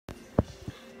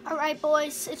Alright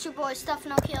boys, it's your boy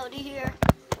Stefano Coyote here.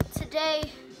 Today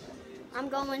I'm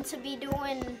going to be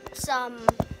doing some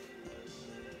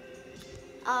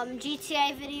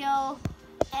GTA video,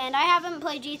 and I haven't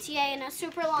played GTA in a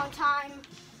super long time.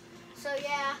 So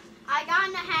yeah, I got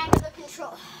in the hang of the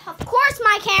control. Of course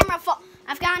my camera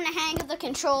I've gotten the hang of the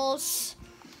controls.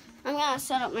 I'm gonna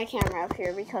set up my camera up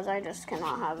here because I just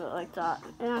cannot have it like that.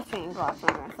 And that's being blocked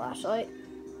by my flashlight.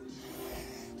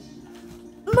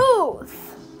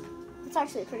 Move! It's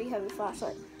actually a pretty heavy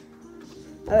flashlight.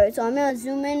 Alright, so I'm gonna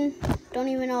zoom in. Don't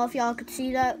even know if y'all could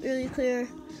see that really clear.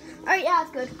 Alright, yeah,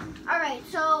 it's good. Alright,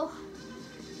 so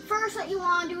first what you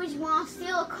wanna do is you wanna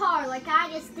steal a car like I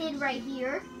just did right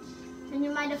here. And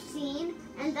you might have seen.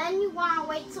 And then you wanna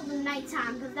wait till the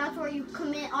nighttime because that's where you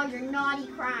commit all your naughty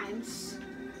crimes.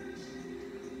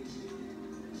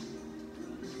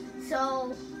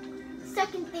 So,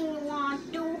 second thing you want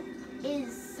to do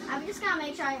is, I'm just gonna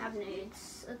make sure I have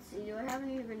nades. Let's see, do I have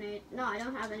any grenades? No, I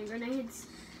don't have any grenades.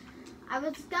 I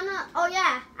was gonna, oh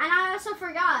yeah, and I also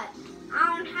forgot,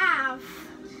 I don't have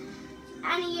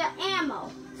any ammo.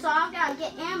 So I've gotta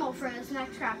get ammo for this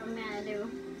next crap I'm gonna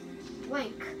do.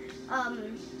 Wink.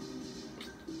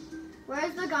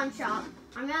 Where's the gun shop?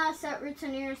 I'm gonna set route to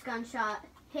nearest gun shop.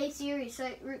 Hey Siri,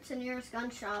 set route to nearest gun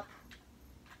shop.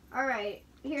 Alright.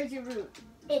 Here's your route,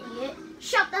 idiot.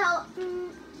 Shut the hell up.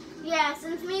 Yeah,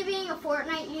 since me being a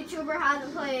Fortnite YouTuber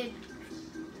hasn't played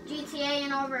GTA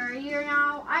in over a year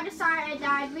now, I decided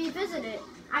I'd revisit it.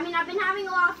 I mean, I've been having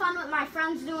a lot of fun with my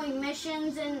friends doing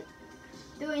missions and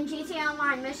doing GTA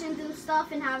Online missions and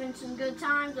stuff and having some good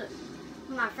times with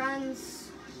my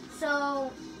friends. So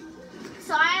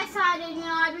I decided,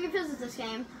 I'd revisit this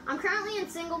game. I'm currently in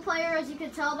single player, as you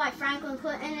can tell by Franklin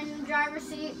Clinton in the driver's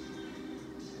seat.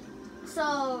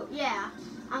 So, yeah,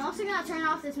 I'm also going to turn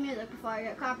off this music before I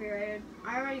get copyrighted.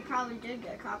 I already probably did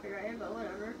get copyrighted, but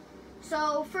whatever.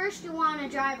 So, first you want to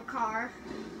drive a car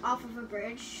off of a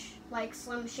bridge, like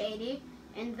Slim Shady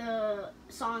in the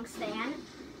song Stan.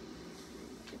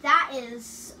 That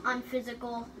is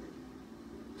unphysical,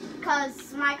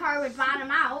 because my car would bottom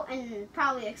out and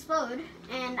probably explode,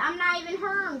 and I'm not even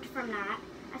harmed from that.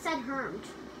 I said harmed.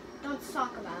 Don't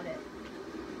talk about it.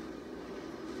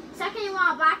 Second, you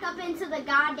want to back up into the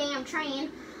goddamn train.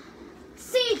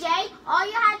 CJ, all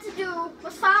you had to do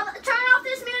was turn off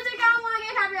this music. I don't want to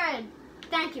get copyrighted.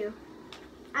 Thank you.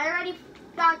 I already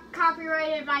got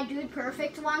copyrighted by Dude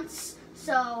Perfect once,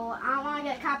 so I don't want to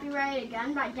get copyrighted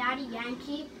again by Daddy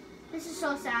Yankee. This is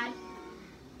so sad.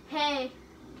 Hey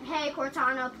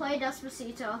Cortana, play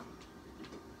Despacito.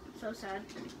 So sad.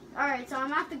 Alright, so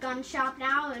I'm at the gun shop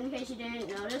now, in case you didn't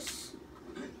notice.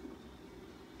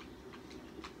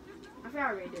 I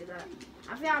forgot to redo that.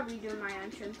 I forgot to redo my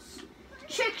entrance.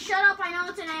 Chick, shut up. I know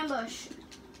it's an ambush.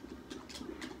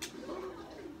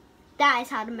 That is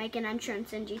how to make an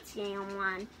entrance in GTA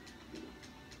Online.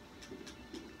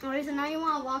 Alright, so now you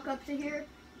want to walk up to here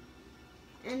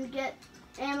and get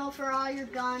ammo for all your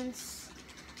guns.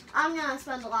 I'm going to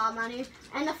spend a lot of money.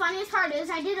 And the funniest part is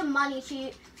I did a money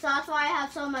cheat, so that's why I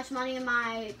have so much money in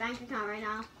my bank account right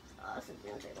now. Oh, this is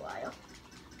going to take a while.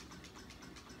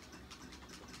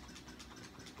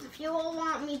 If you all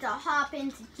want me to hop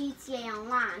into GTA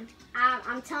Online,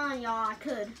 I'm telling y'all I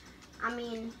could. I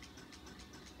mean,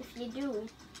 if you do,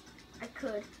 I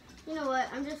could. You know what?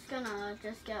 I'm just gonna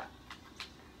get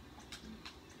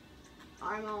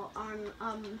ammo.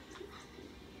 I'm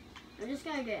just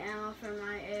gonna get ammo for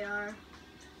my AR.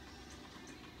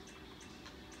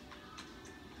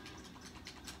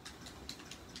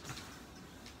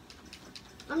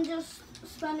 I'm just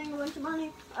spending a bunch of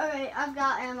money. Alright, I've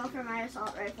got ammo for my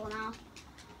assault rifle now.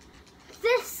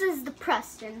 This is the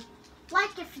Preston.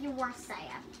 Like if you were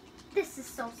sad. This is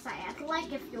so sad.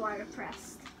 Like if you are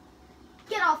depressed.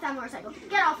 Get off that motorcycle.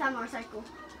 Get off that motorcycle.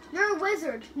 You're a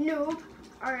wizard, noob.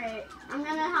 Alright, I'm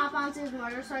gonna hop onto his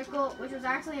motorcycle, which was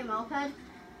actually a moped.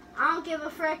 I don't give a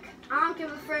frick. I don't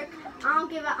give a frick. I don't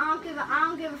give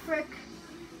a frick.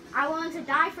 I wanted to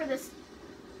die for this.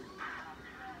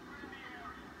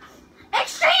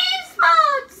 Extreme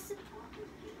sports!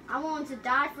 I wanted to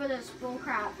die for this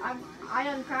bullcrap. I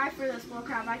didn't cry for this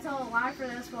bullcrap. I tell a lie for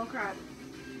this bullcrap.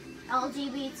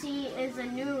 LGBT is a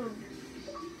noob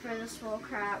for this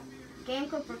bullcrap. Game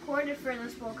clip recorded for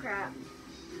this bullcrap.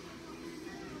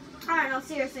 Alright, no,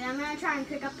 seriously, I'm gonna try and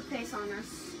pick up the pace on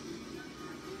this.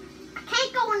 I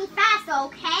can't go any faster,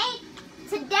 okay?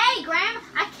 Today, Grandma,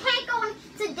 I can't go any.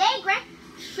 Today, Grandma,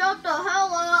 shut the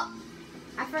hell up.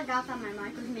 I forgot that my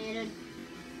mic was muted.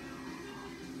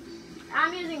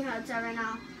 I'm using a headset right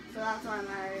now, so that's why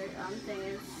my thing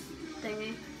is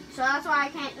thingy. So that's why I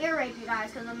can't ear rape you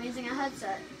guys, because I'm using a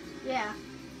headset. Yeah.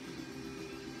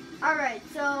 Alright,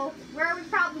 so where are we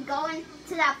probably going?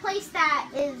 To that place that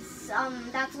is,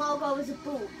 that's logo is a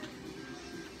boot.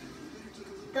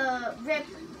 The Rip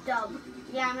Dub.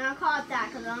 Yeah, I'm gonna call it that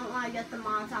because I don't want to get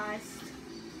demonetized.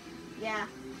 Yeah.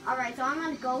 Alright, so I'm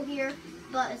gonna go here,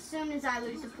 but as soon as I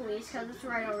lose the police, because it's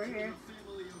right over here.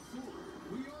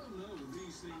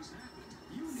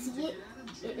 See it?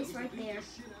 It is right there.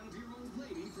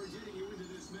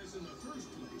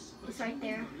 It's right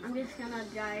there. I'm just gonna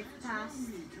drive past.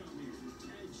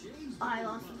 Oh, I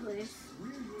lost the police.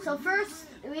 So first,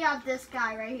 we have this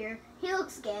guy right here. He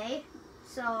looks gay.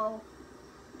 So,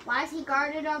 why is he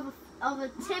guarded of a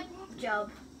tip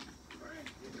job?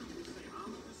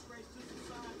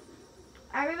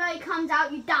 Everybody comes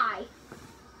out, you die.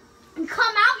 And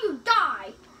come out, you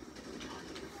die.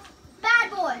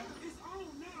 Bad boy.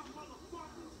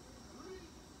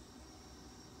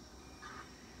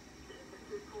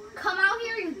 Come out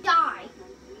here, you die.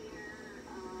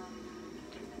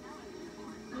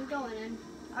 I'm going in.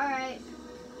 Alright.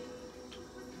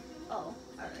 Oh,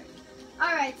 alright.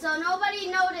 Alright, so nobody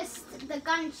noticed the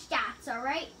gunshots,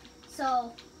 alright?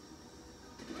 So...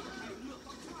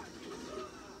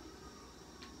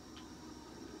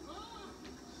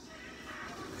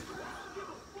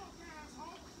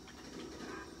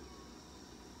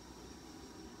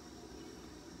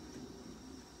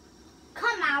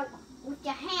 come out with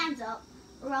your hands up,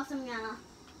 or else I'm gonna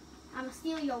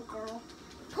steal your girl.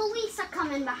 Police are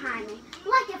coming behind me,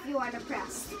 like if you are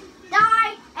depressed.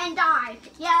 Die and die.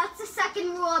 Yeah, that's the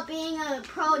second rule of being a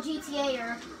pro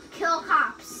GTA-er. Kill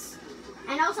cops.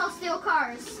 And also steal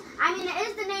cars. I mean, it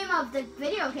is the name of the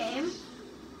video game.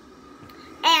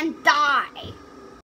 And die.